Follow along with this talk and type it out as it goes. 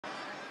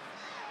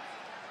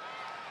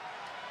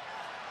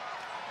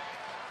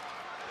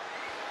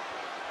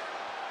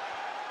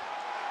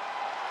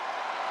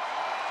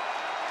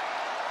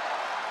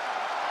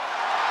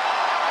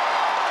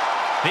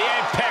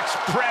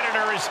Apex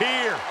Predator is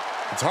here.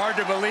 It's hard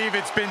to believe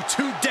it's been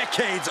 2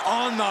 decades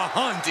on the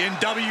hunt in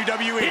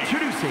WWE.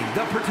 Introducing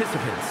the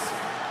participants.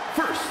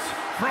 First,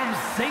 from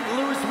St.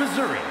 Louis,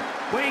 Missouri,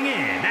 weighing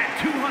in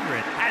at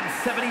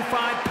 275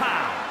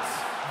 pounds,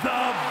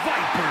 the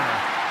Viper,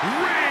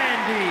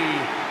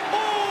 Randy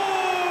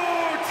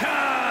Orton.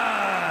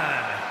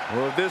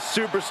 Well, if this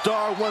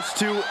superstar wants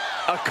to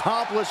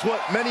accomplish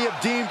what many have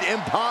deemed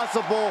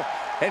impossible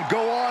and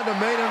go on to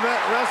main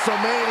event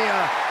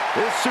WrestleMania,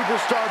 this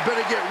superstar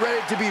better get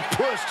ready to be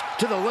pushed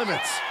to the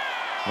limits.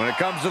 When it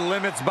comes to the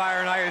limits,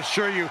 Byron, I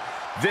assure you,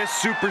 this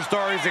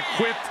superstar is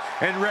equipped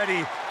and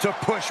ready to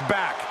push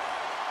back.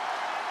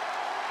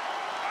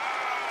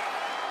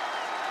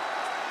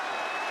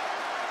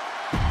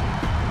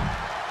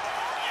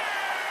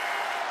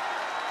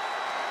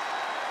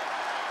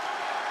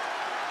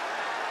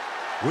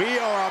 We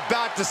are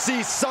about to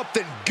see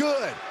something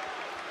good.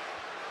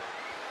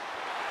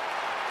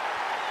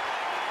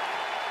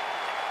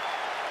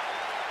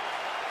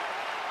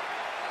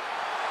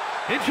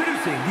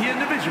 Introducing the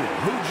individual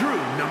who drew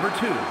number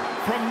 2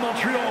 from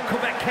Montreal,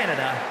 Quebec,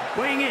 Canada,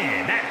 weighing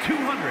in at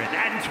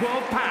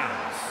 212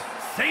 pounds,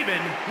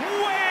 Sabin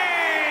Wwe.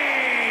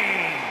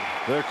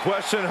 The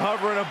question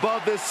hovering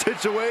above this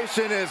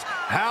situation is,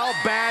 how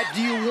bad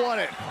do you want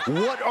it?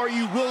 What are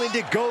you willing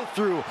to go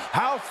through?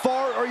 How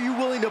far are you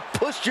willing to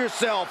push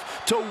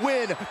yourself to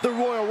win the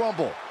Royal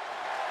Rumble?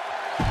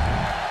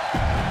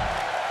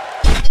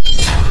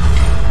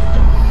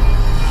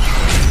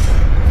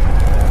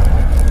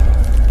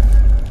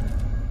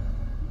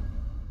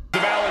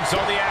 So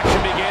the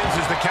action begins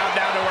as the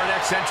countdown to our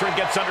next entrant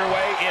gets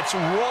underway. It's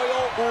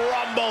Royal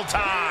Rumble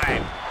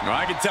time. Well,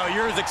 I can tell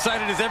you're as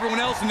excited as everyone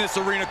else in this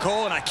arena,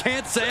 Cole, and I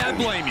can't say I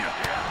blame you.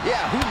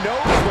 Yeah, who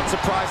knows what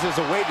surprises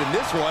await in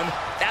this one?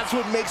 That's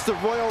what makes the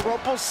Royal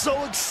Rumble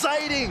so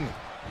exciting.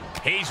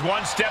 He's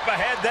one step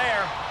ahead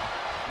there.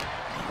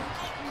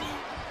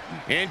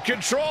 In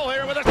control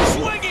here with a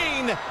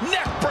swinging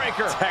neck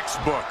breaker.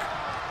 Textbook.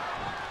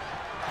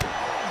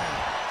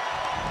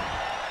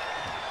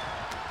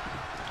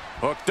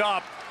 Hooked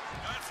up.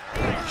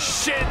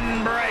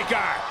 Shin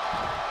breaker.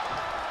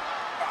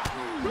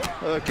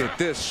 Look at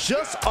this,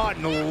 just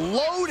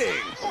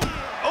unloading.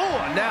 Oh,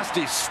 a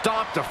nasty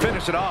stop to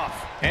finish it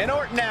off. And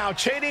Orton now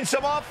chaining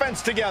some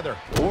offense together.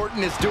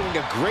 Orton is doing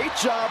a great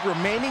job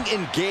remaining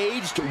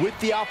engaged with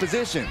the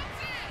opposition.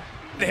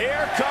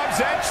 Here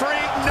comes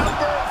entry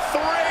number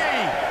 3.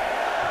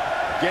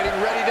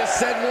 Getting ready to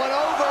send one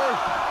over.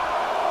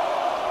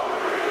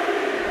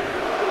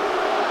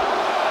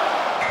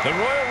 The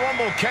Royal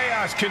Rumble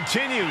chaos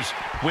continues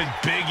with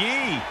Big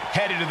E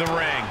headed to the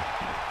ring.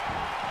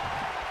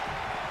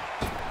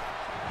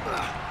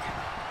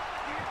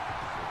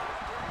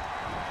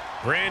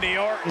 Randy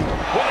Orton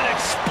with an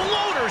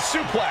exploder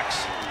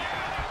suplex.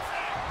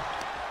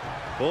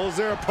 Pulls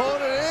their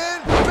opponent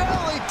in,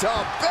 belly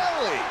to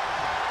belly.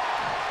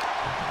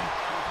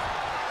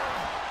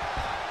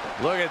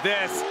 Look at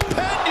this.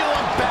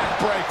 Pendulum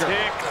backbreaker.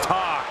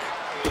 Tick-tock.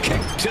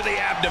 Kick to the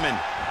abdomen.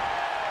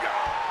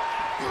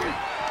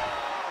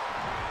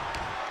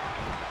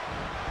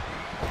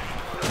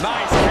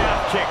 Nice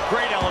calf kick.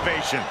 Great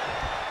elevation.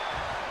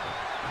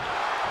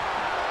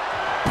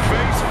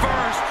 Face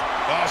first.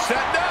 Oh,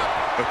 setting up.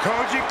 The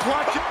Koji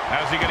clutch.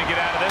 How's he going to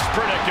get out of this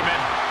predicament?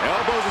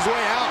 Elbows his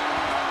way out.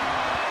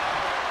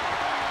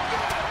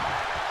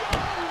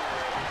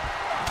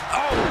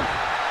 Oh!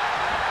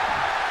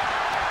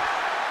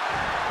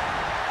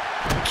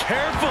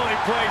 Carefully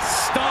placed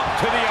stomp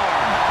to the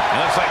arm.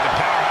 It looks like the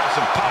powerhouse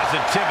of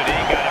positivity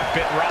got a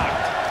bit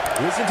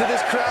rocked. Listen to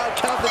this crowd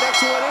count the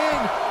next one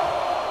in.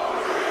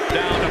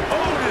 Down to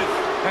Otis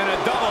and a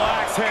double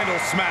axe handle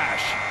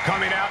smash.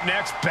 Coming out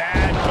next,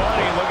 Bad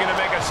Bunny looking to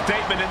make a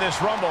statement in this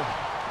Rumble.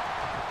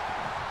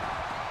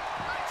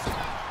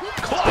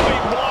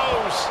 Clubbing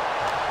blows.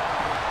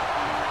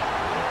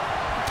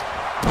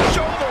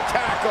 Shoulder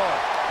tackle.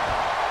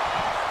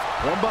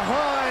 From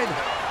behind,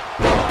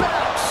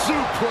 back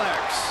suplex.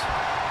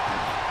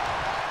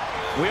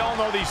 We all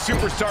know these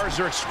superstars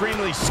are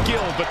extremely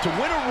skilled, but to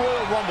win a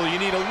Royal Rumble, you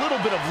need a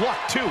little bit of luck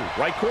too,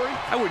 right, Corey?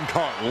 I wouldn't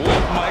call it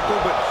luck, Michael,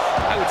 but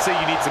I would say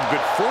you need some good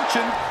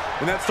fortune,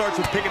 and that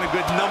starts with picking a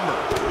good number.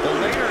 The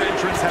later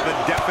entrants have a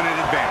definite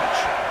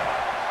advantage.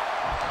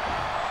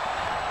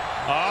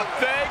 Up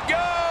they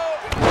go!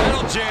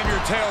 That'll jam your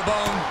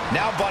tailbone.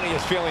 Now Bunny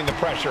is feeling the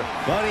pressure.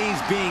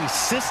 Bunny's being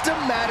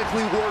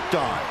systematically worked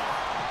on.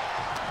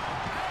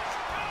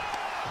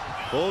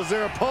 Pulls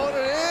their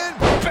opponent in.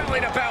 Belly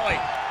to belly.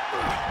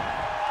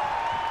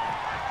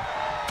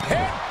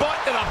 Headbutt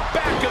to the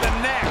back of the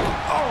neck.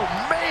 Oh,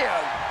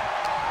 man.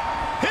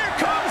 Here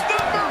comes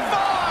number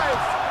 5.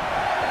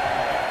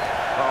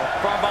 Oh,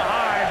 from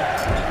behind.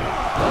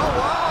 Oh,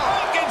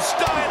 wow.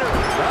 Frankensteiner.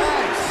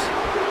 Nice.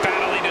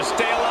 Battling to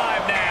stay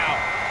alive now.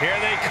 Here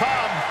they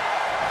come.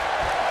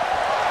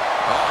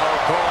 Uh-oh,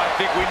 Cole, I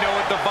think we know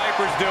what the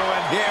Viper's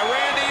doing. Yeah,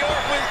 Randy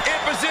Orton in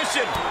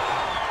position.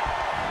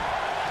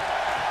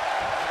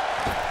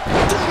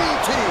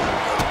 DDT.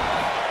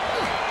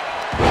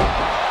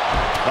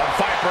 The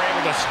Viper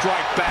able to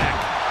strike back.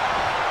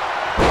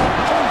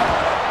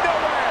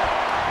 Nowhere.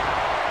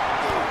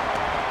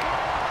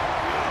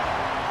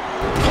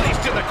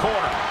 Placed in the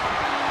corner.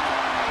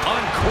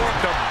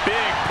 Uncorked a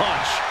big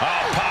punch.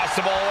 Oh,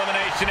 possible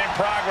elimination in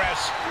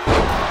progress.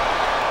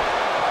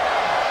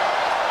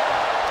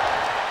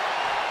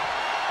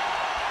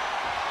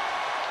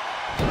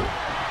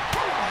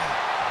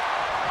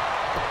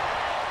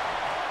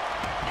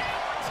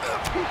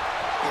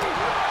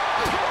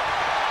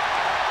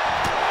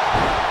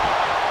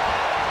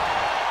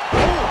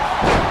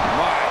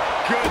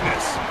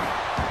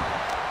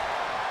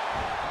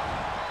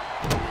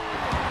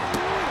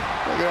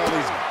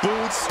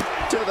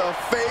 To the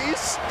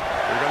face.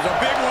 Here goes a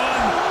big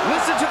one.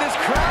 Listen to this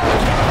crowd.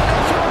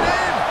 Tune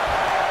in.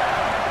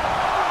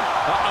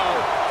 Uh-oh.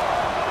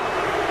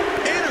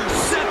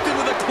 Intercepted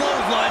with a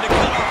clothesline to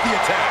cut off the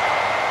attack.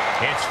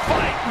 It's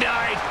fight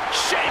night.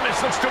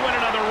 Sheamus looks to win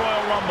another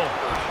Royal Rumble.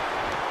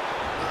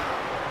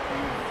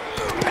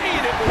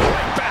 Paying it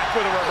right back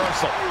with a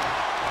reversal.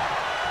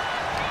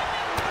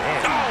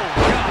 Oh,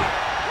 God.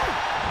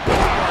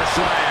 Power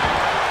slam.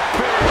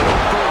 Big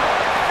boot.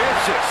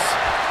 Vicious.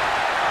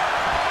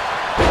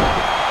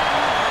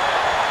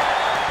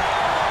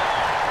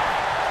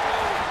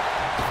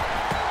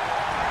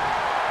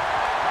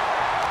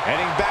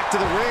 Heading back to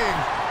the ring.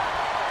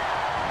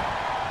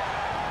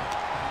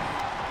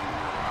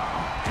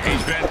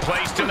 He's been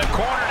placed in the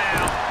corner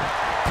now.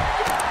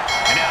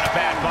 And out of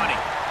Bad Bunny.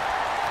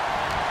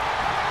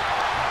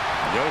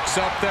 Yokes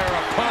up their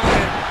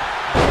opponent.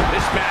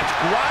 This match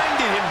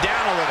grinded him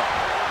down a little.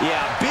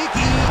 Yeah, Big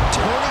E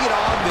turning it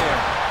on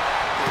there.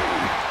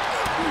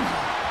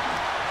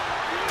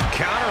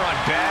 Counter on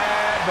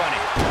Bad Bunny.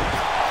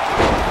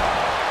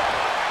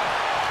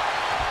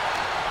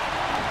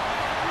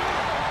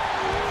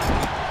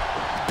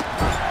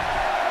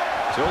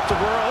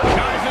 Tilt-a-whirl.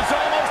 Guys, it's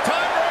almost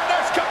time for our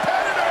next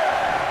competitor.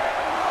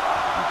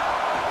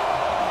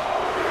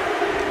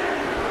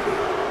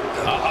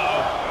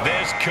 Uh-oh.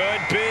 This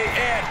could be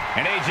it.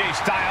 And AJ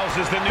Styles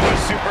is the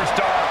newest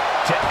superstar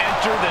to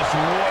enter this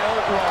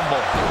Royal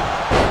Rumble.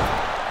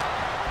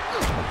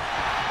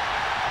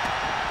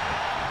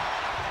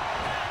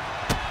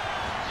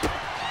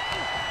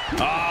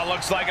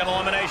 Looks like an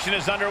elimination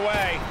is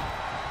underway.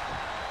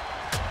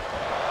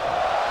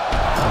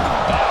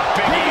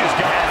 Big E is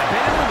gone.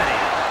 Been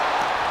eliminated.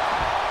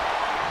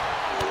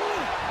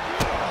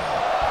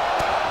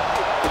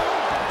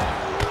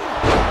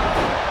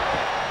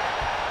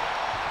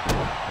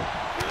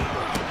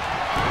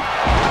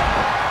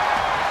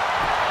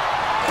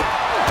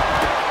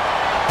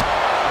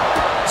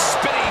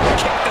 Spinning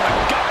kick to the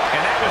gut,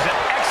 and that was an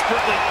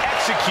expertly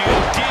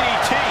executed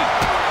DDT.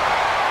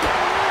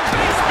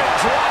 Basement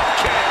drop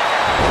kick.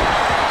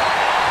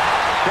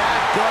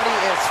 Bad Bunny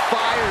is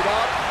fired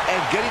up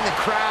and getting the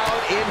crowd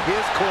in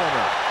his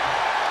corner.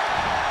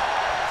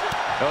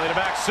 Belly to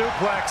back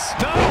suplex.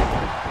 No!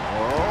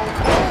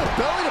 Oh,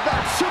 belly to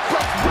back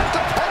suplex with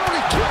the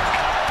penalty kick.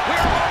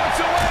 We're moments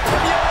away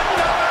from yet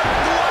another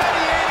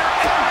gladiator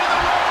entering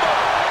the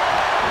Rumble.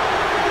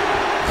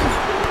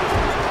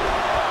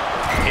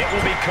 It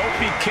will be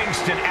Kofi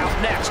Kingston out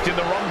next in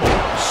the Rumble.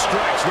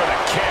 Strikes with a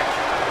kick.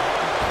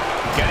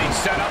 Getting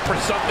set up for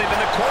something in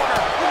the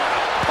corner. What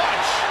a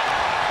punch!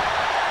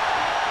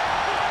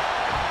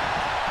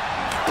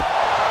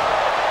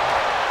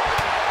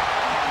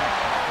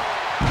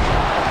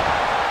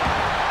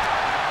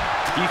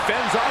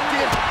 Defends off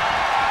the...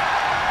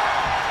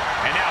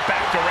 And now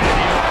back to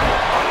Randy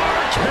Orton.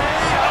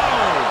 RKO!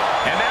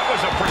 And that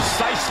was a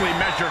precisely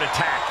measured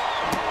attack.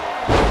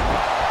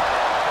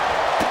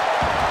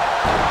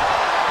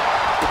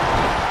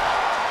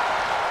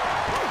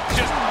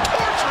 Just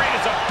torturing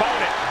his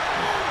opponent.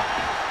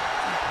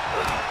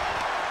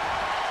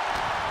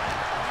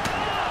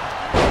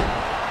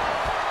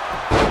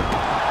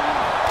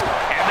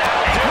 And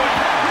that'll do it.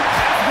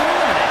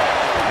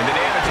 And the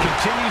damage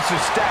continues to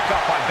stack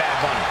up on Bad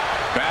Bunny.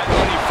 Bad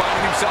Bunny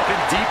finding himself in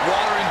deep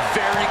water and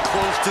very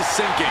close to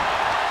sinking.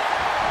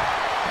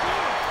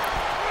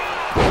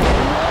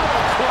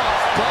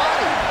 Cross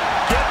body.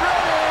 Get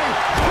ready.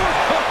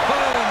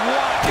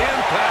 What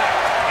impact!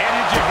 And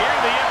did you hear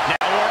the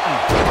impact? Now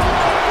Orton.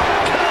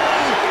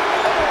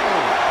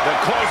 The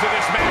close of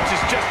this match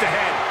is just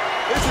ahead.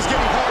 This is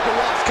getting hard to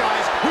watch,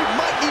 guys. We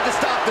might need to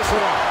stop this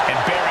one. And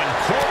Baron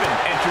Corbin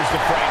enters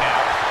the fray now,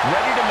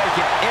 ready to make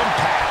an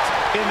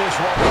impact in this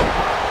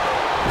Rumble.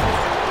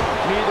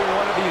 Neither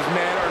one of these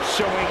men are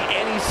showing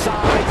any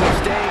signs of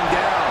staying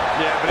down.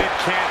 Yeah, but it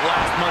can't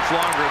last much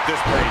longer at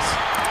this pace.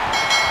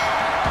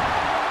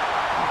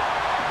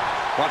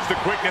 Watch the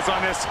quickness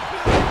on this.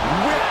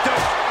 With the...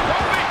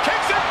 Kofi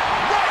kicks it!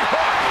 Right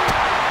hook!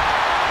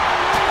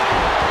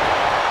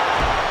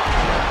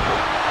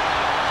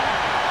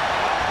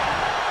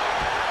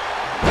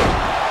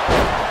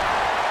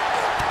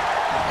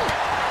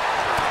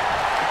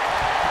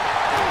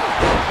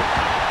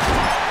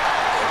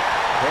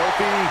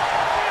 Kofi.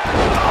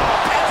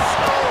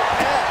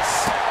 SOS.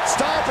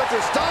 Stomp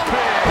after stomp.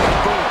 Big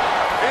boot.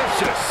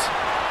 Vicious.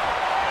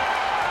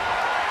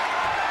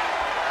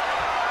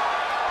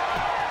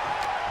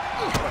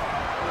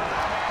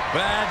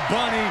 Bad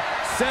Bunny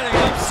setting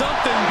up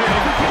something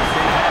big.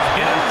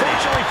 And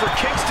unfortunately for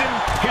Kingston,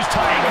 his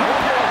time in the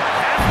Rumble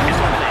is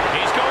limited.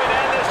 He's going to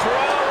end this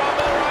Royal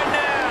Rumble right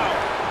now.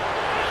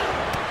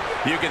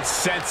 You can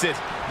sense it.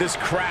 This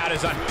crowd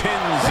is on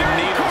pins and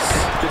needles.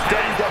 The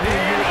WWE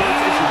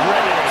Universe is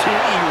ready to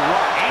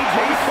erupt.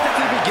 Maybe close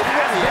to the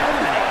beginning of the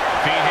end.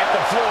 Feet hit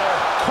the floor.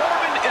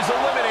 Corbin is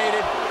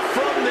eliminated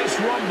from this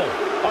Rumble.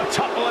 A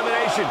tough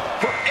elimination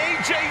for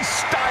AJ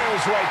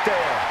Styles right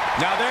there.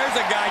 Now there's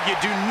a guy you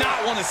do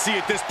not want to see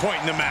at this point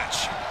in the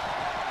match.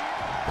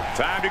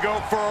 Time to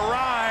go for a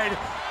ride.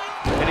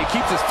 And he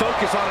keeps his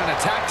focus on an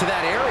attack to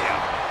that area.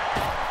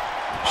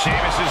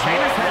 Sheamus's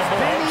Royal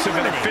Rumble hopes have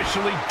been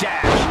officially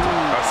dashed.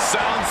 A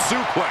sound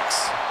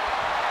suplex.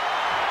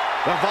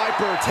 The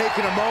Viper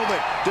taking a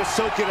moment to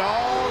soak it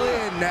all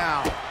in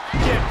now.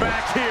 Get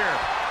back here.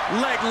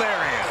 Leg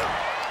lariat.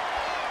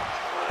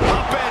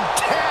 Up and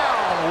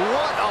down.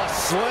 What a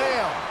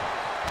slam.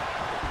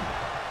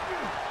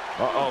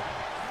 Uh-oh.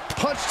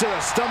 Punch to the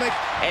stomach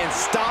and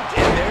stopped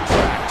in their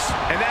tracks.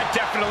 And that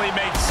definitely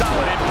made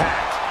solid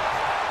impact.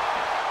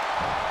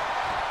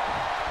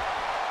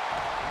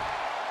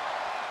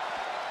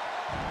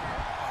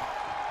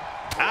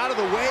 Out of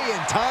the way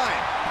in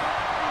time.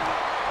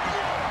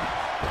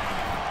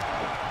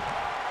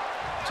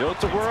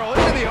 Tilt-a-whirl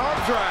into the arm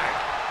drag.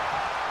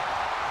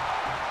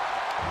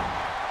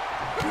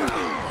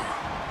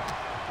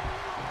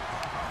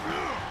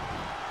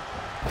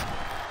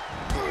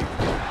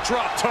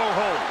 Drop toe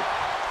hold.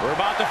 We're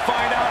about to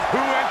find out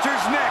who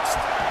enters next.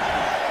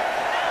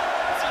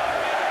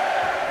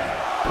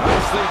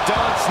 Nicely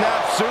done,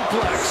 snap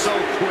suplex. So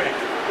quick.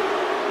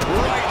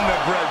 Right in the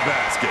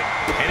breadbasket.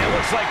 And it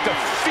looks like the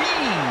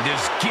Fiend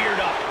is geared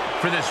up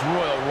for this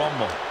Royal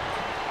Rumble.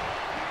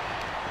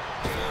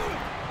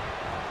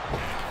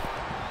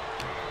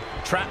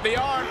 Trap the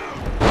arm.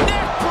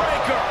 Neck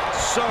breaker.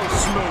 So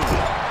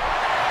smooth.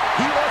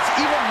 He wants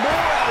even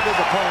more out of his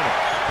opponent.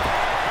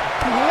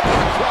 What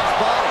a cross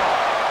body.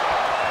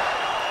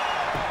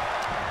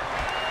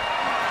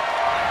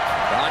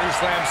 Body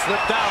slam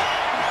slipped out.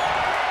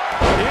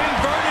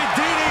 Inverted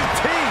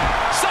DDT.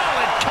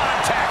 Solid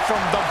contact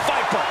from the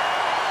Viper.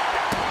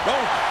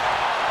 Oh.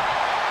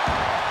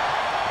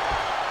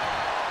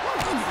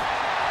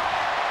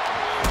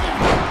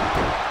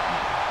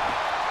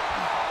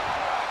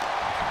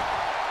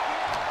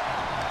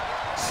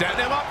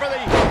 Setting him up for the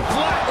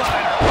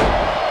flatliner.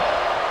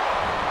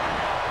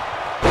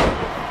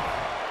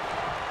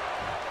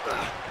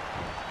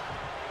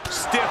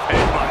 Stiff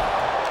headbutt.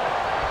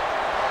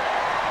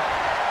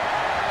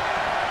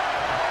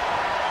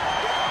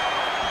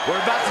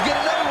 We're about to get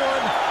another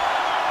one.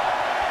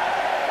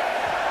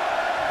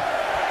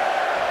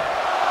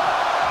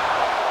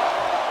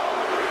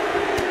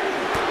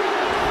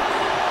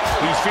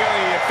 He's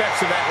feeling the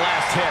effects of that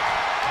last hit.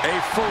 A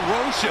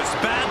ferocious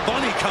Bad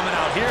Bunny coming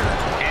out here.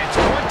 And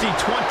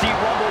 2020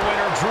 Rumble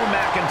winner Drew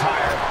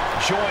McIntyre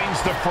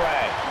joins the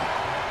fray.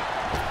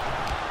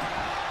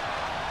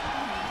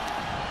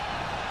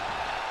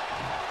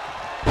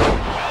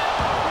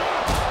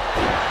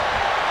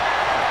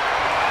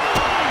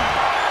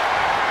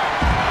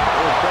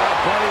 Bad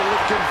Bunny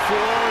looking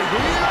for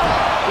here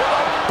with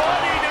a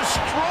Bunny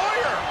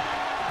Destroyer.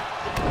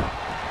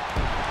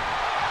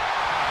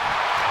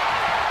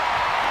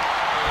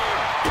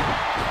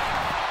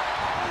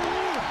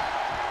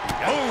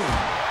 Boom.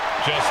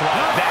 Just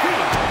like that,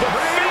 the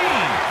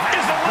Fiend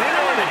is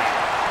eliminated.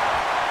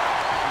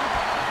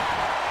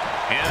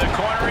 In the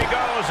corner he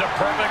goes, a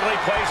perfectly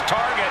placed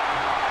target.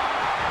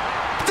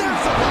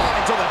 There's a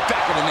line to the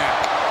back of the neck.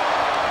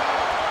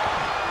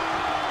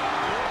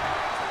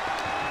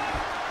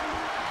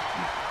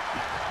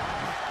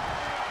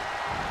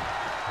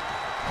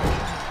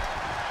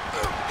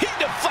 He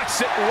deflects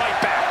it right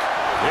back.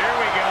 Here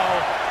we go.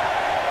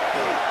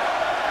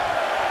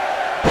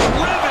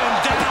 Driven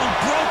down,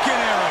 broken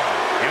arrow.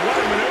 And what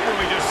a maneuver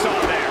we just saw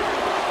there.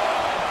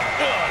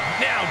 Ugh,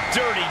 now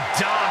Dirty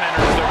Dom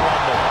enters the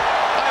Rumble.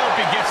 I hope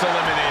he gets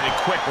eliminated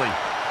quickly.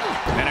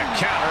 And a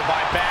counter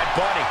by Bad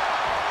Bunny.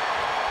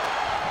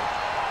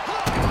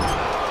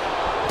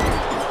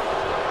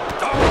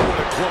 Oh, what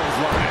a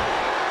clothesline.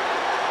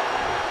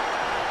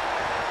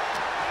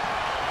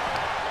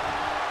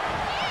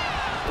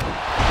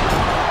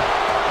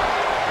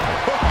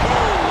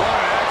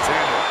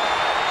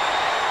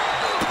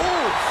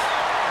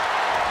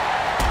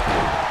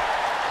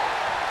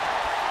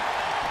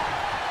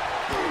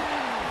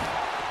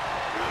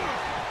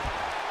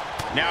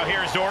 Now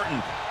here's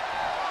Orton.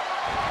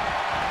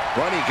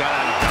 Bunny got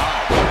out of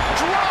dodge.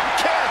 Drop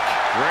kick.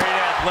 Great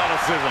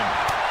athleticism.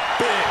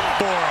 Big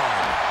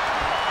forearm.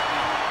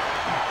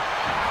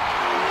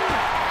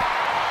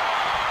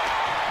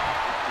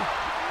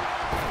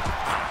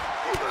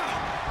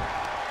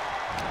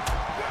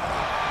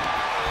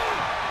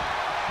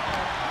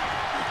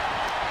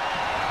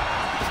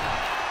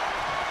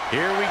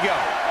 Here we go.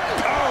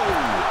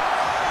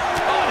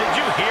 Oh, did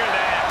you hear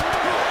that?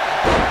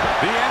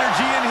 The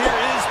energy in here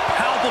is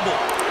palpable.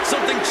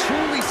 Something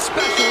truly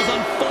special is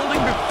unfolding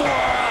before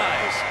our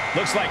eyes.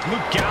 Looks like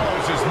Luke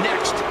Gallows is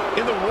next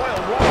in the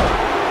Royal Rumble.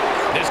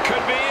 This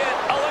could be it.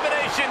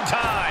 Elimination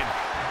time.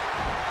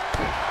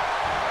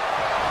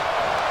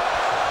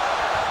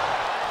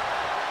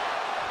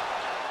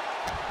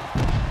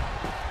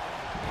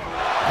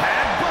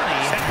 Bad Bunny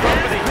has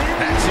been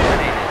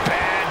eliminated.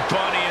 Bad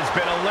Bunny has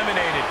been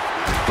eliminated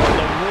from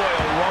the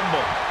Royal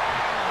Rumble.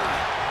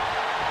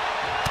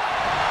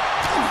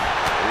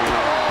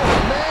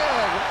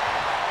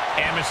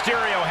 And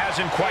Mysterio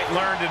hasn't quite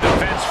learned a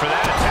defense for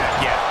that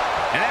attack yet.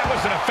 And that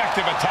was an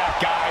effective attack,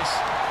 guys.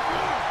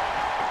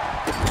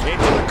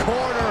 Into the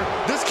corner.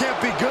 This can't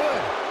be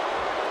good.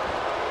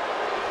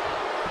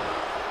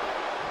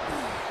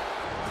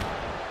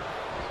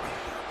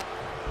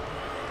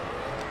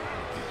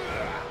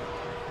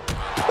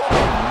 Oh,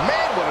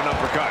 man, what an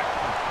uppercut.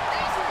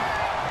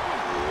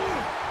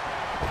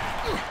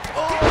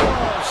 Oh,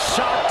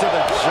 shot to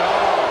the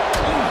jaw.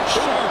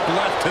 Sharp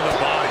left to the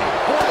body.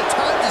 Boy, the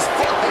time just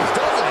flies,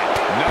 doesn't it?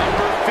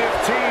 Number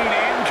 15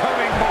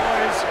 incoming,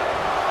 boys.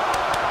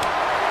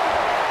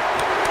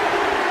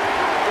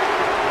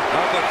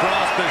 Up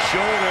across the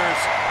shoulders.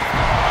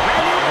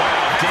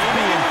 Wow,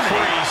 Damian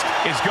Priest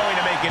is going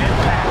to make an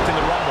impact in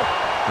the Rumble.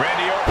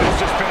 Randy Orton has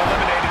just been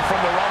eliminated from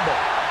the Rumble.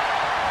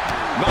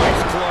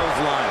 Nice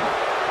clothesline.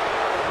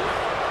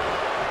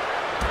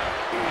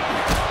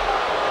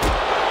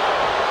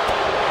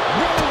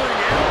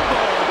 Rolling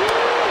elbow.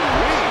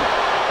 Woo-wee.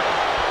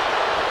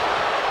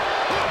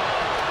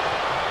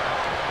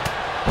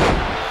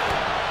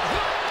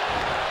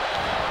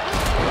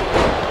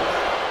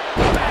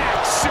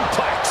 Back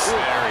suplex.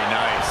 Very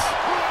nice.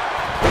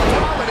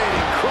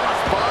 Dominating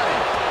crossbody.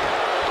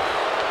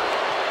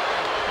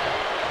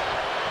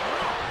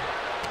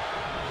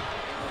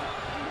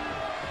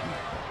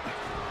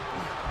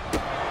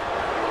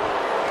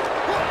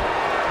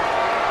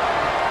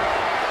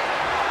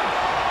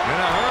 And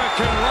a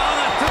Hurricane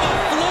Rana to the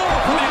floor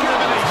for the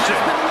elimination.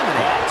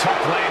 Oh,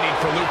 tough landing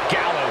for Luke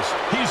Gallows.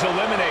 He's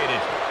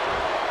eliminated.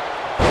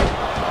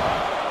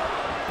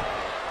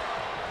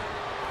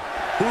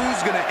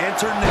 Who's going to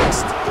enter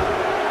next?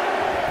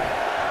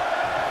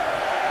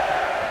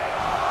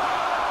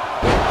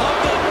 Of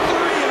the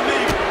three of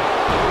me.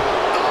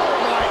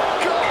 Oh, my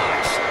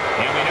gosh.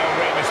 And we know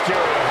Rey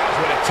Mysterio has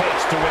what it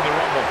takes to win the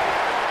Rumble.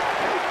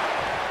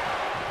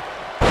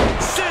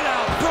 Sit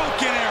out,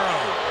 broken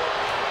arrow.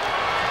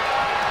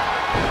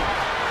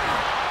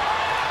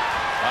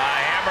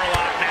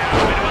 Hammerlock now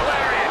into a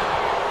lariat.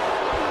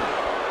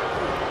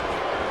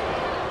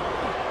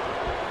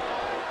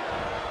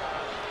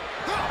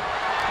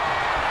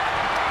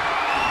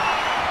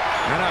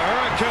 And a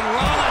Hurricane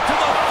Rana to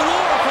the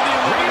floor for the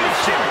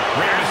elimination.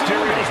 Rey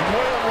Mysterio's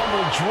Royal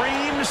Rumble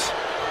dreams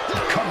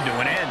come to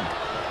an end.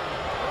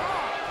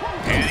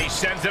 And he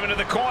sends him into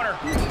the corner.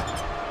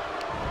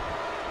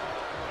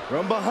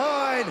 From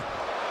behind.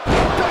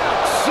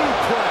 Back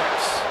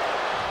suplex.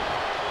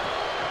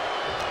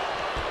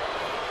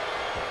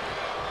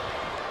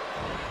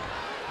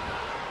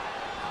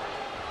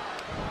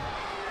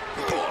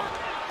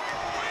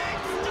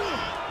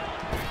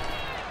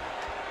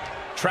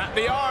 Trap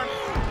the arm.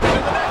 To the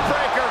neck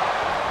breaker.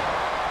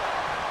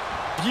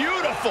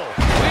 Beautiful.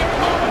 We are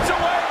moments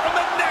away from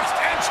the next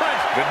entrant.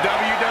 The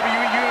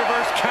WWE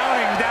Universe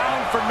counting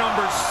down for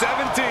number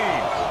 17.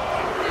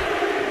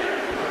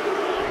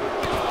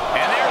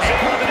 And there's the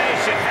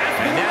elimination.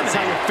 And that's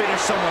how you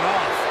finish someone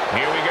off.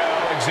 Here we go.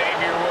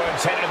 Xavier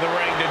Woods headed to the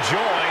ring to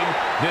join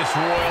this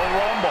Royal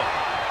Rumble.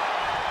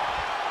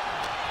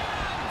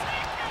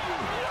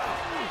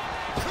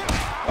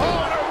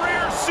 Oh, and a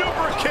rear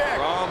super kick.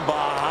 From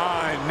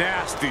behind,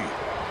 nasty.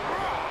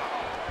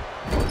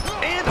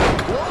 And a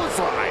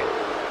clothesline.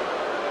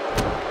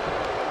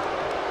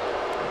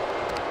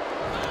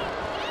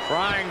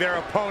 Prying their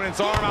opponent's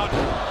arm out.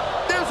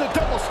 There's a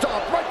double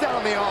stomp right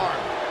down the arm.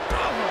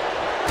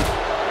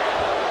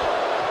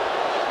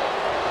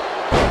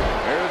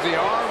 There's the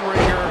arm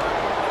wringer,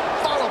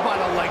 followed by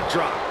the leg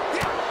drop.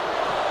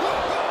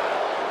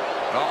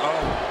 Uh-oh.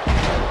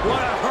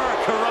 What a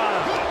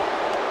hurricanrana.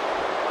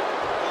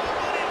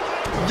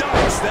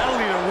 Yikes, that'll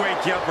either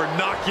wake you up or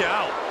knock you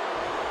out.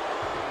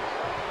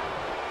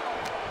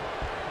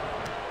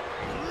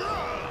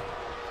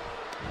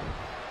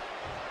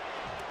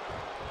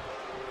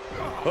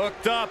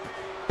 Hooked up.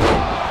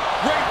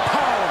 Great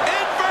power.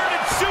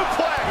 Inverted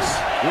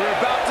suplex. We're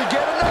about to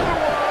get another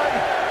one.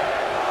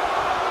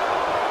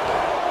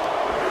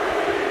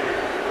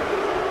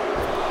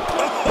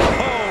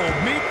 Oh,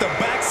 meet the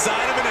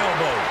backside of an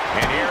elbow.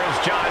 And here is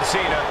John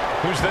Cena,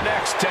 who's the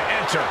next to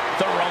enter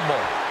the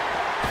Rumble.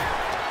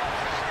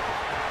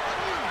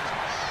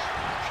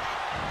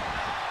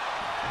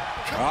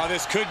 Oh,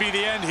 this could be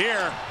the end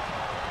here.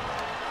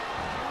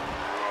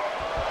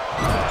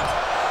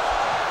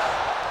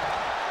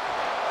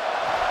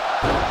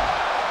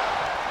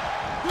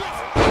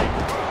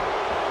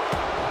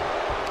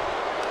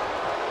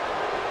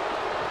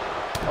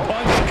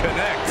 Punch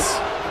connects.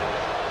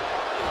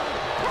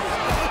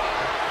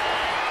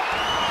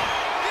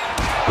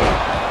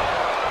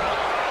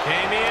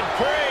 Damian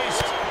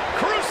Priest,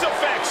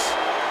 crucifix.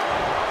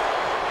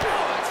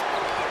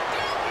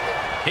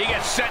 He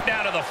gets sent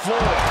down to the floor.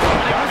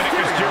 Dominic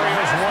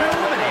Mysterio's Royal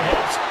Rumble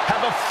hopes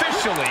have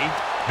officially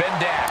been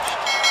dashed.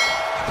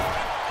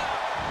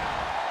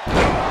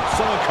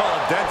 Someone call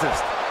a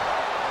dentist.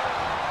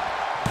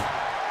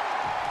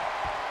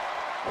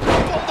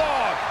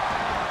 Bulldog!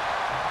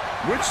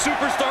 Which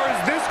superstar is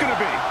this going to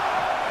be?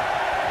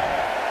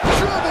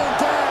 Driven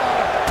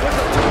down with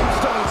a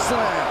tombstone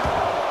slam.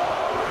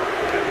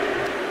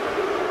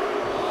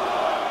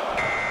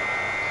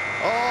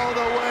 All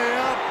the way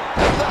up.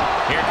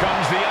 Here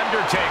comes The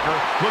Undertaker,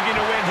 looking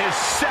to win his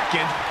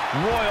second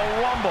Royal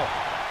Rumble.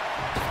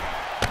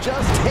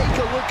 Just take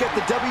a look at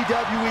the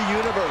WWE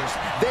Universe.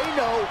 They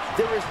know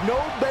there is no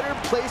better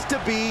place to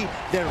be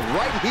than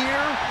right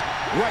here,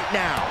 right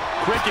now.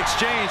 Quick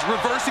exchange,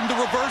 reversing the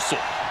reversal.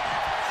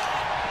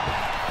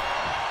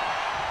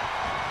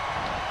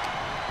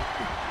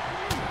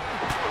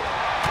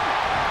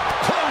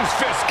 Close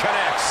fist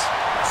connects.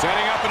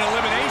 Setting up an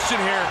elimination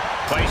here.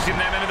 Placing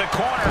them into the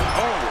corner.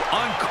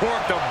 Oh,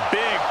 uncorked a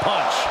big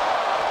punch.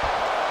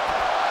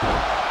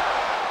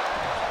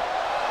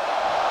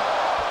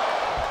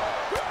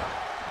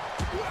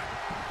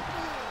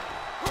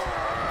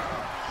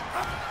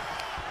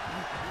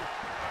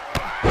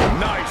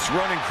 Nice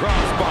running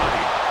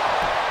crossbody.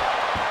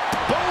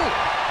 Boom!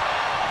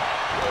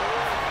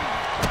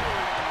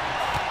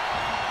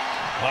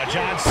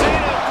 John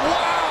Cena.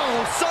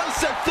 Wow!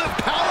 Sunset flip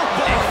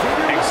powerbomb!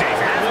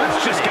 Xavier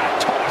Woods just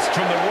got tossed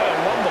from the Royal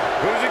Rumble.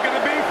 Who's it going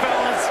to be,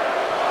 fellas?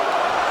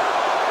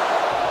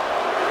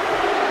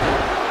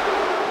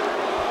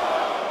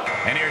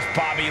 And here's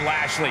Bobby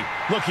Lashley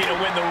looking to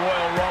win the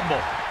Royal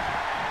Rumble.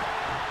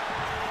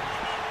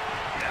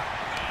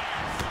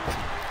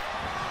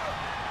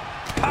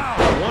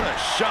 What a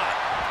shot.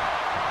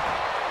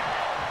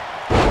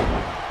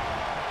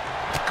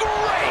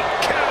 Great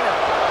counter.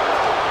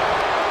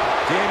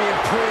 Damian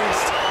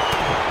Priest.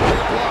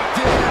 Locked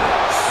in.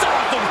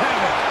 South of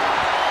heaven.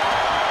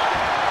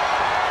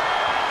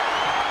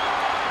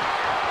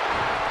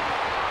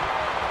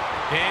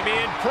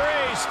 Damian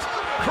Priest.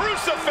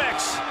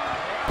 Crucifix.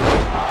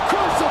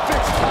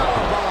 Crucifix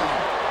powerbomb.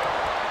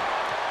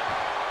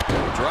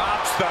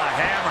 Drops the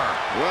hammer.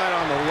 Right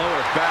on the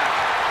lower back.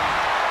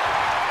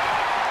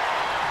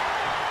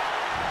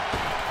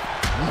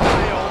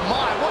 My, oh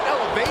my, what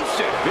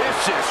elevation.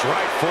 Vicious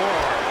right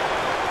forward.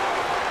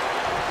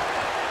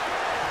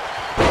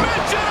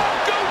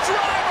 Go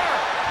driver.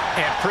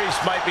 And Priest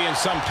might be in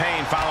some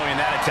pain following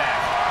that attack.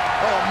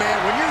 Oh man,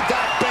 when you're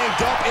that banged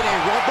up in a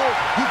Rumble,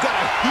 you've got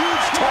a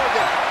huge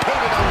target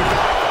painted on your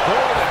back.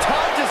 Boy, the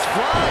time just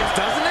flies,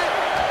 doesn't it?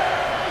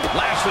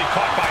 Lashley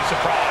caught by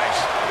surprise.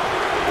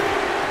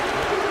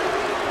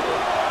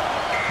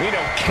 We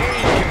know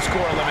Kane can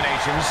score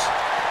eliminations,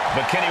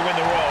 but can he win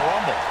the Royal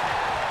Rumble?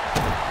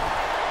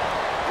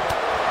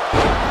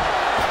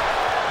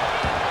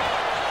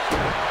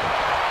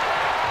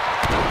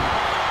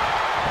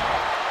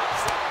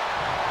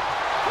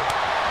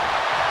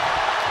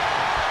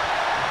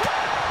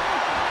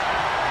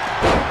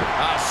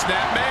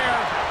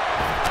 Snapmare.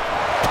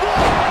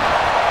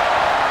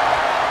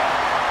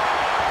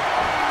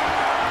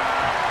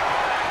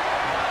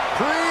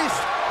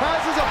 Priest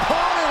has his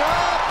opponent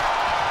up.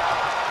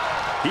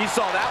 He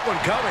saw that one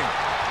coming.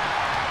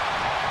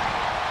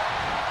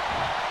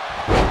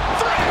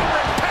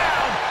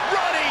 300-pound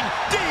running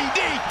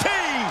DDT.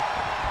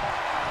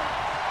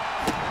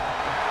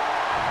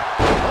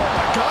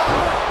 Oh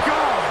my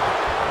God.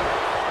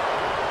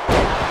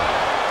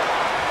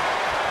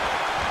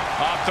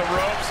 Off the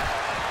ropes.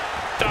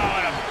 Oh,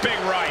 and a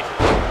big right.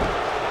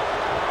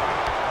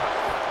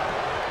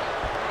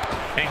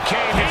 And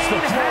Kane hits the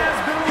floor.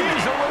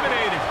 He's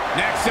eliminated.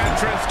 Next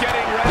entrance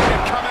getting ready to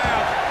come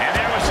out. And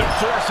there was some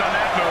force on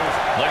that move.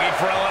 Looking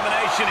for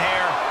elimination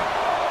here.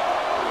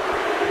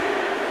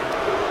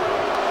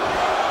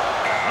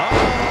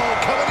 Oh,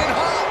 coming in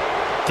hot.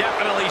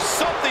 Definitely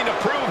something to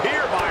prove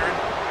here, Byron.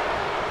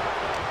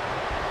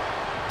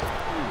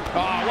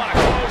 Oh, what a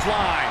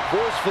clothesline.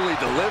 Forcefully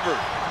delivered.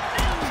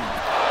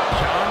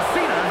 John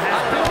Cena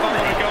has been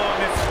eliminated. Go on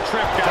this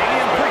trip, guys.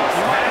 Damian Priest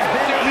has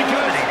been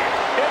eliminated.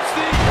 It's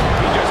the...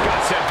 He just got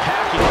sent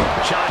packing.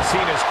 John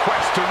Cena's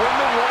quest to win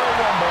the Royal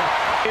Rumble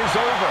is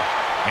over.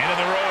 End of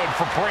the road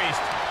for Priest,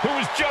 who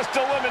was just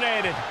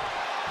eliminated.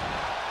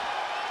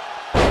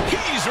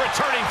 He's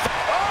returning.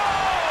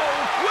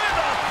 Oh, with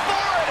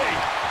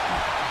authority.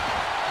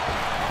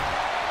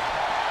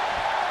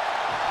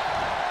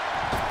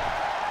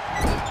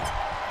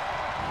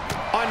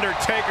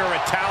 Undertaker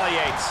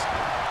retaliates.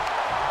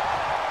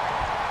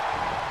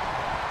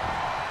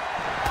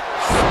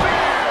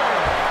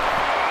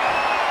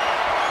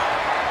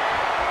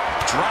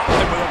 Dropped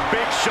him with a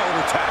big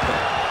shoulder tackle.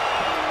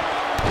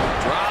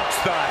 Drops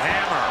the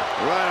hammer.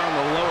 Right on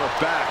the lower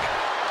back.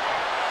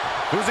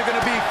 Who's it going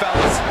to be,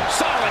 fellas?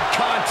 Solid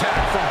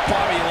contact from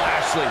Bobby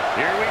Lashley.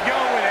 Here we go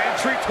with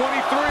entry 23.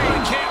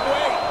 I can't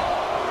wait.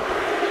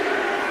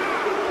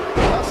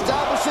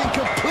 Establishing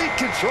complete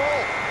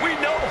control. We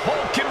know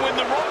Hulk can win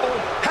the Rumble.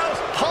 How's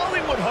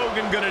Hollywood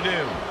Hogan going to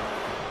do?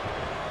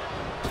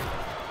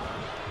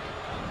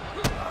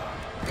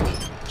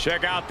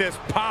 Check out this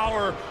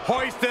power.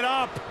 Hoist it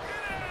up.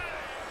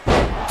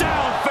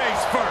 Down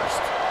face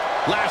first.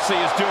 Lashley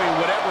is doing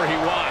whatever he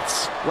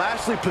wants.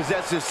 Lashley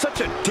possesses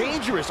such a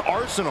dangerous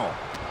arsenal.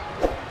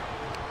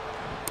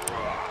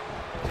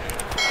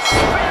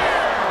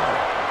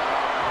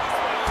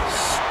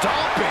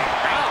 Stomping.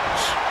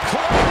 Ouch.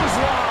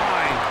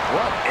 Clothesline.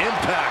 What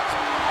impact.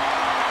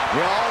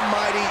 The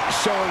Almighty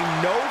showing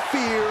no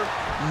fear,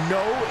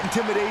 no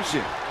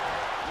intimidation.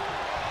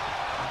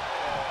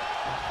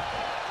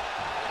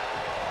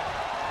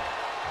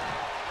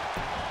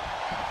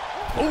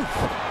 Oof.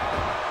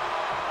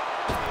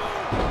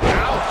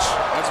 Ouch.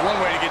 That's one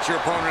way to get your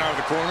opponent out of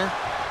the corner.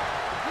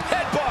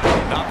 Headbutt.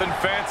 Nothing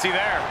fancy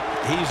there.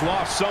 He's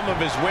lost some of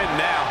his wind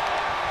now.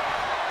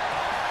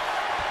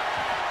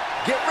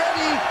 Get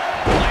ready.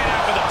 Laying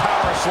out for the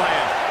power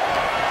slam.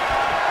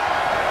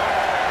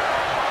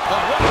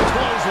 Oh, what a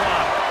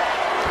clothesline.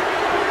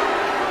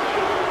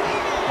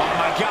 Oh,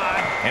 my God.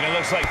 And it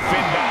looks like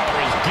Finn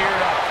Balor is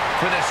geared up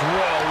for this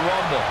Royal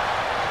Rumble.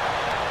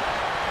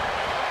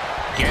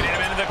 Getting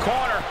him into the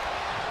corner.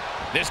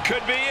 This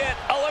could be it.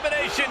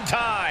 Elimination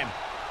time.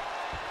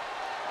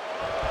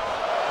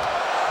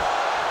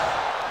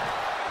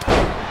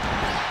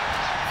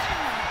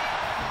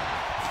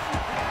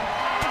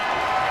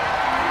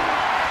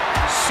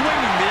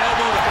 Swinging the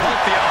elbow to help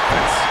the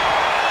offense.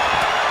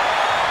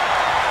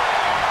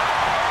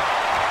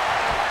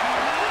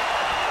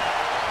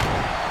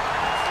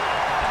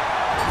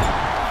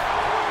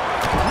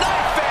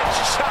 Knife edge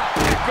chop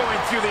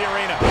going through the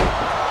arena.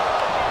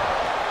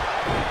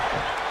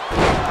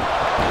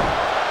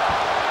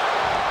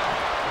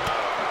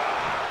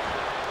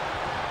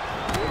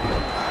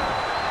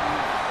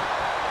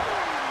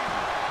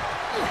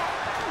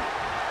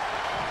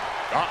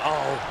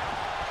 Uh-oh.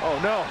 Oh,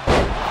 no.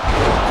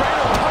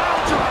 Cradle pile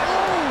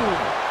driver. Ooh.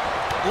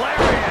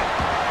 Lariat.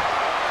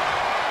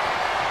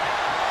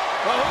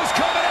 Well, who's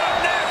coming out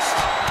next?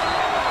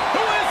 Who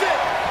is it?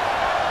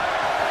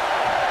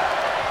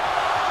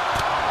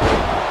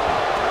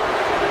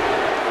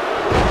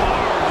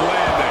 Hard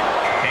landing.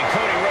 And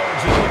Cody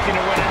Rhodes is looking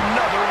to win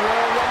another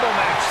Royal Rumble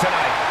match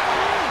tonight.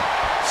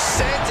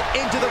 Sent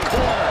into the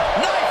corner.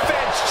 Knife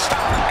edge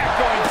chop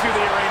echoing through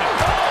the arena.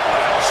 Oh,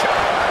 what a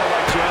chop.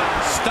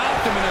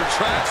 Stopped them in their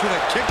tracks with a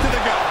kick to the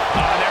gut.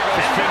 There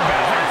goes Finn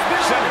Balor.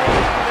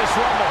 Separated out of this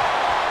Rumble.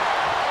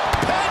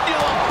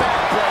 Pendulum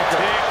backbreaker.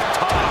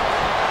 Tick-tock.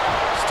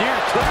 Steer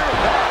clear of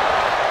that.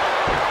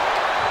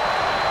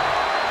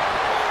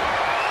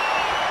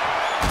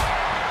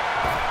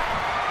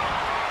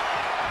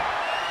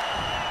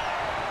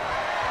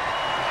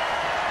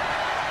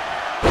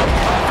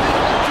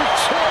 Electric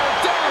chair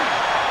down.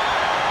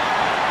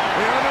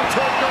 The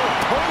Undertaker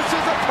holds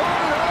his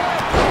opponent up.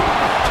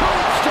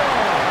 Tombstone.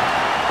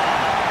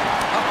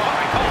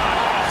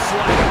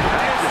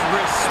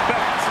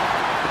 Disrespect.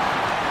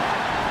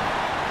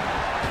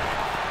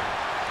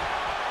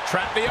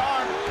 Trap the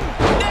arm.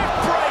 Neck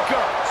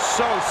breaker.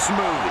 So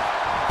smooth.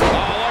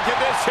 Oh, look at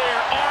this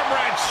here. Arm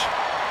wrench.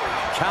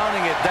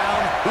 Counting it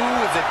down. Who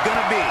is it going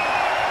to be?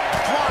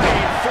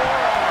 Flying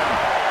forearm.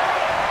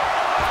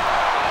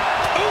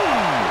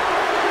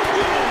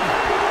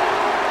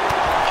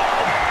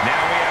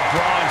 Now we have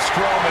Braun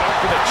Strowman up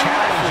for the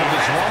challenge of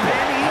this Rumble.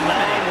 A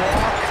long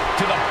walk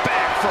to the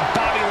back for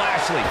Bobby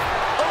Lashley.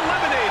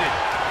 Eliminated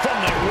from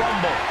the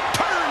Rumble.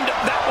 Turned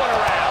that one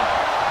around.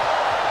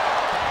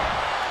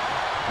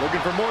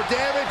 Looking for more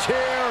damage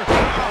here.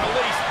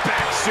 Release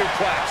back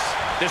suplex.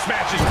 This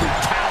match's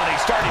brutality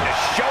starting to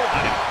show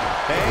on him.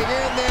 Hang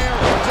in there.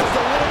 Just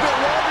a little bit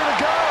longer to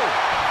go.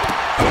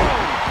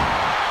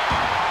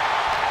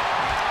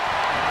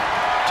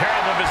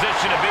 Terrible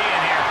position to be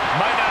in here.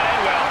 Might not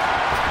end well.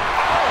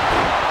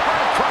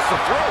 Right across the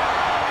throat.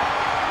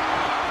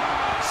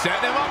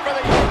 Setting him up for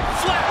the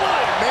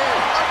flatline.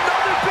 Man,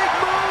 another big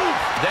move.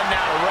 Then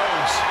now to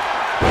Rhodes.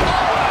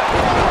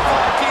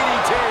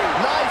 DDT.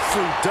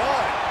 Nicely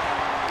done.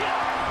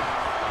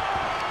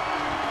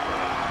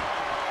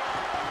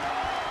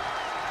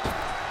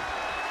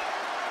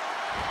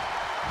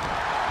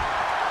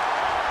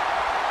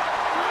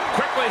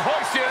 Quickly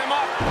hoisting him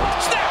up.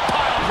 Snap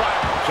pile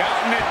driver.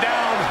 Counting it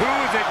down. Who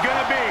is it going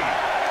to be?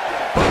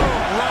 Boom.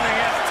 Running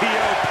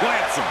STO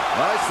plants him.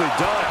 Nicely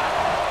done.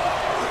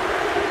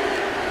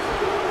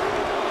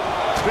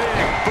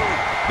 Big boot.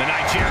 The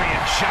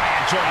Nigerian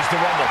Giant joins the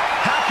Rumble.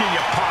 How can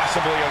you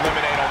possibly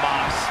eliminate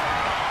Omos?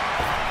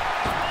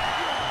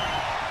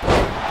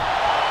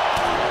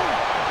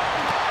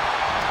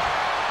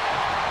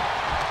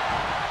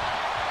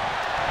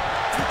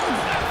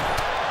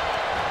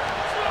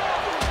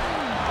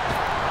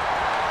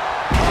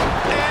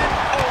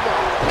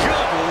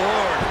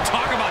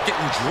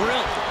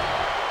 Drilled.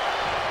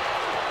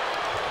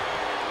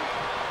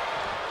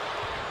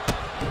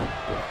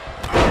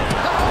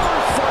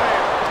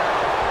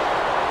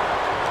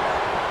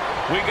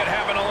 We could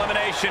have an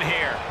elimination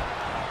here.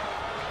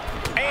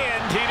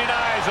 And he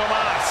denies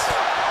Omos.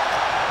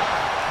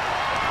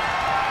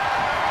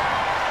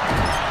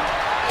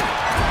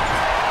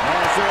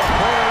 As their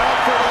opponent up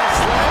for the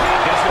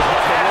slam. This is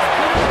what the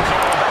Royal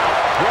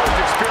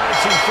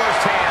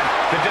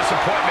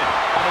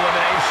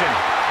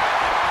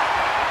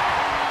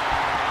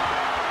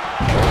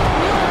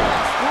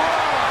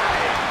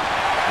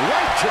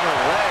right to the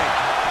leg.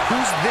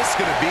 Who's this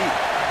going to be?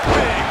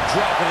 Big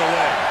drop of the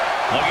leg.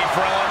 Looking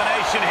for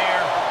elimination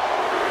here.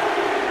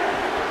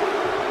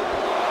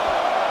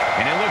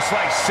 And it looks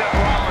like Seth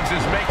Rollins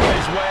is making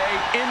his way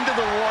into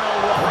the Royal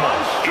Rumble.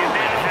 And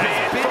that'll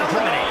be it for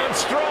Braun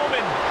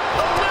Strowman.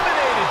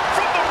 Eliminated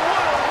from the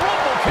Royal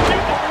Rumble. Can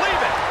you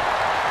believe it?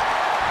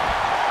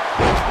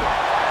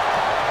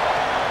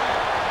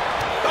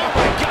 Oh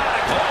my God,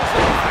 a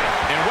clothesline.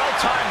 And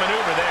well-timed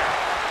maneuver there.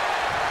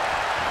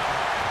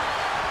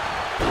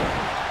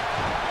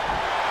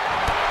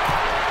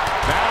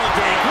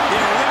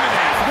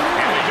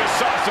 And we just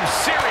saw some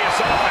serious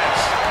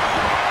offense.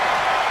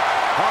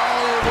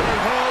 Hollywood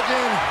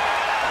Hogan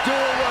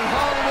doing what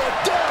Hollywood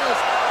does.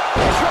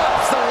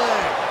 Drops the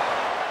leg.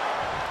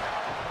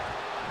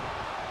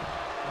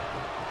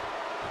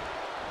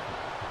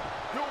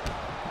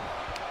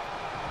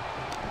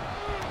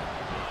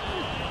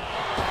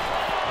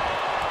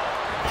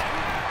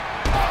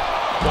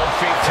 Both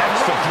feet touch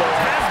the floor.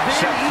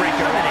 Seth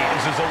freaking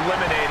Rollins is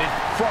eliminated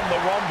from the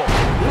Rumble.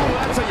 Ooh,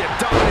 that's how you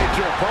dominate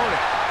your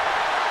opponent.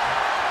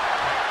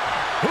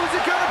 Who's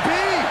it gonna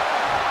be?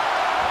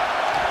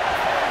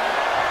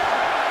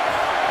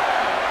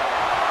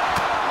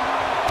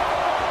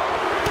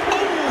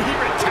 Oh, he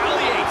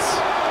retaliates.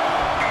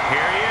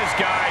 Here he is,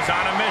 guys,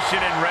 on a mission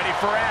and ready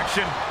for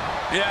action.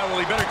 Yeah, well,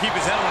 he better keep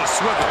his head on a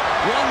swivel.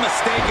 One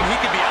mistake and he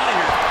could be out of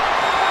here.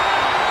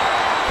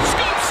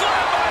 Scoop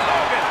slam by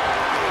Hogan.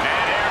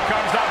 And here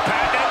comes the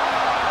patent.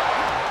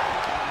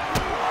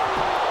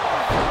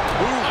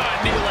 Ooh,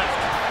 knee lift.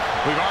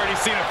 We've already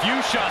seen a few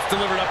shots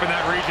delivered up in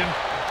that region.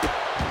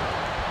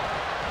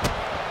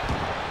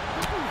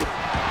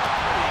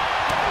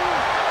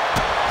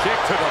 Kick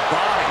to the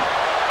body.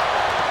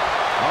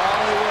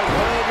 Hollywood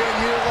Hogan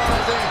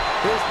utilizing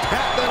his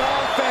patent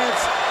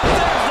offense.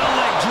 There's the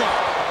leg drop.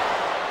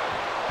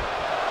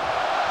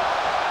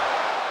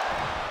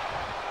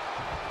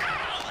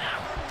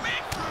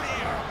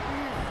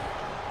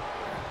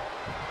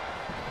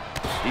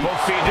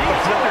 Both feet hit the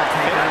floor.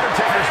 And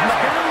Undertaker's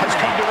night has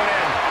come to an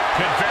end.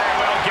 Could very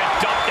well get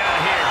dumped out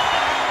here.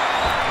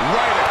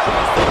 Right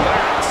across the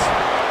backs.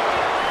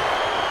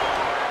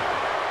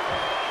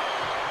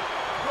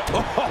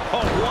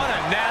 Oh, what a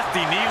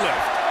nasty knee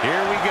lift.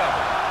 Here we go.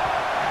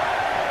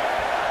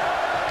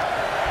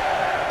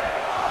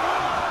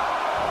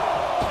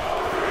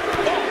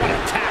 Oh, what a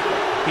tackle.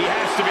 He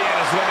has to be at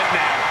his limit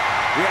now.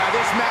 Yeah,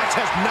 this match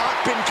has not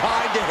been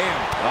kind to him.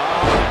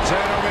 Oh,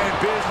 gentlemen,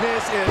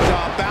 business is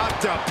about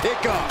to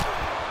pick up.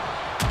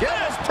 Get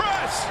his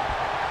press.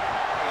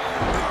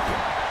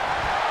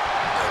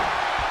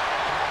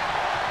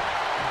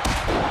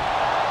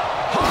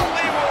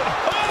 Hollywood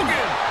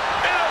Hogan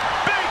in a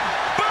big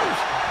boot.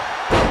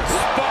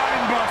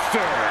 Spine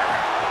buster.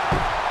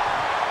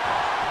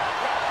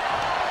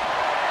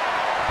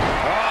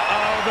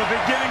 Uh-oh, the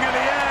beginning of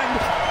the end.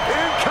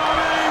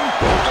 Incoming.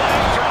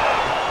 Leg drop.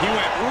 He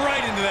went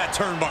right into that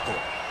turnbuckle.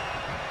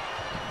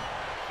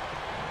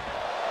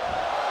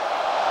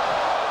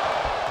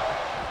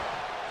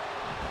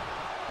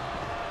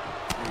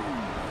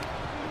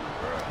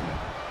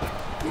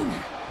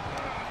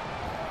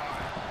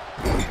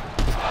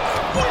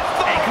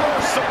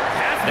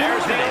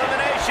 There's the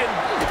elimination.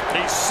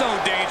 He's so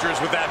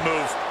dangerous with that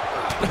move.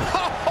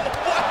 Oh, what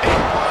a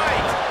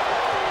right.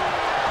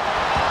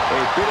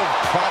 A bit of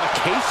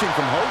provocation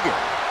from Hogan.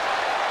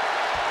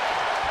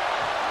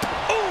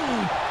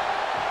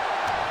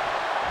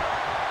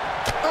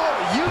 Oh,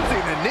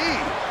 using the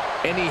knee.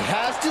 And he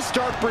has to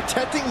start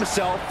protecting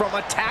himself from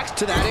attacks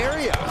to that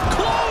area.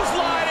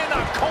 Clothesline in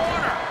the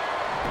corner.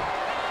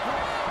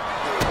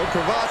 The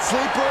cravat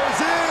sleeper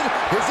is in.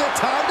 Is it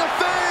time to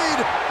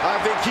fade? I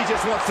think he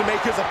just wants to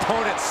make his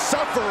opponent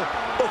suffer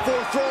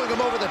before throwing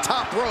him over the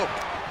top rope.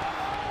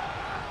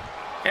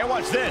 And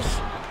watch this.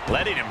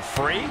 Letting him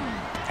free.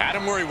 Had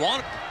him where he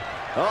wanted.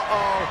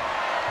 Uh-oh.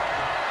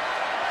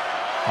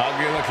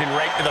 Hogan looking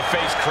right to the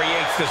face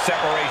creates the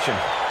separation.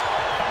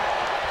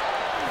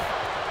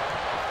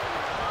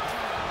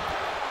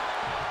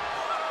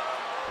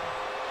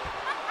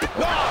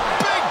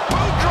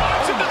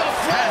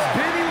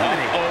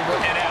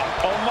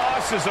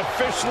 Is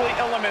officially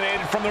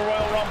eliminated from the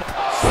Royal Rumble.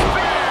 Spear!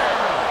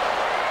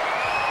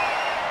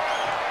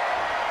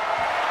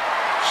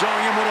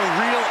 Showing him what a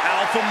real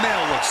alpha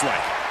male looks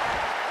like.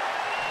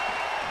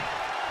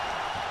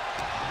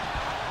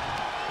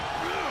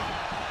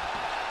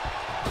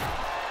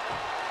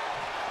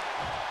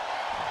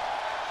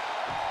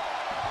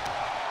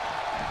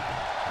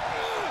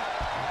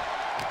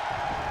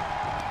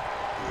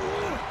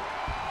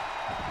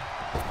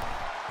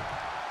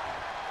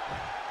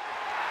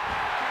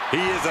 He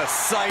is a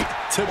sight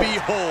to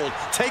behold.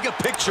 Take a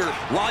picture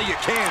while you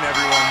can,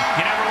 everyone.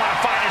 You never want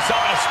to find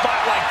yourself in a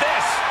spot like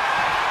this.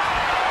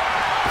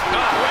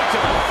 Not right to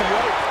the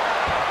throat.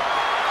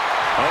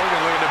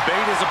 Hogan looking to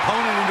bait his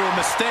opponent into a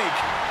mistake.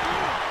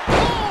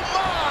 Oh,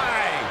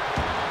 my!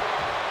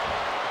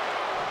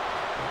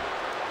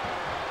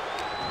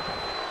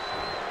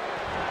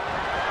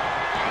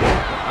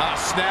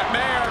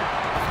 Snapmare.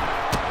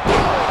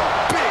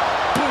 Big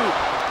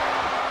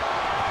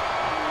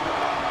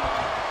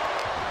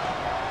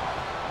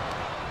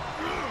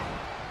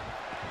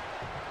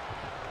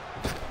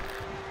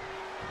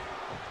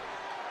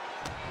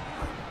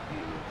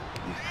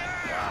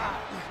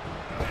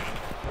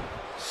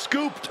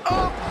scooped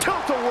up,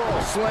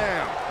 tilt-a-whirl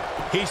slam.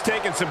 He's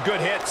taking some good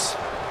hits.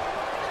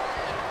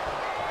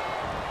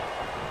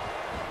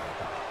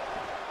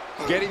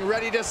 Getting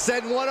ready to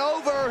send one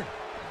over.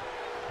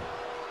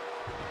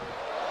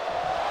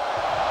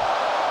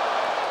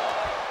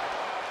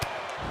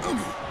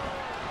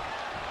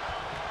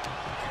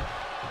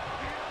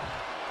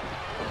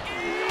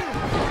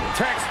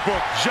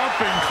 Textbook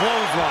jumping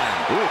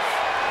clothesline. Oof.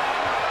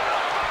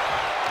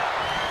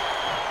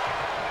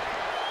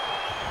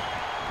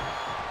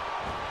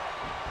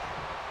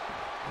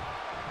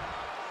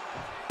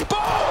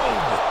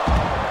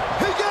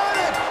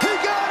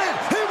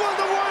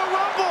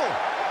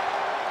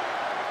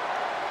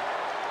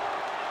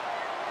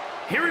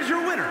 Here is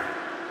your winner.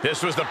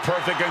 This was the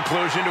perfect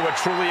conclusion to a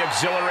truly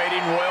exhilarating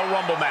Royal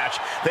Rumble match.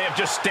 They have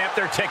just stamped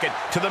their ticket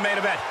to the main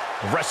event,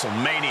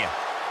 WrestleMania.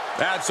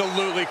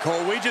 Absolutely,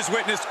 Cole. We just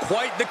witnessed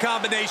quite the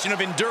combination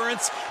of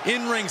endurance,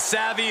 in-ring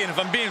savvy, and if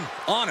I'm being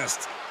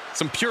honest,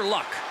 some pure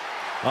luck.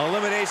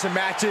 Elimination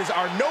matches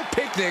are no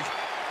picnic,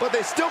 but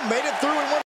they still made it through in one.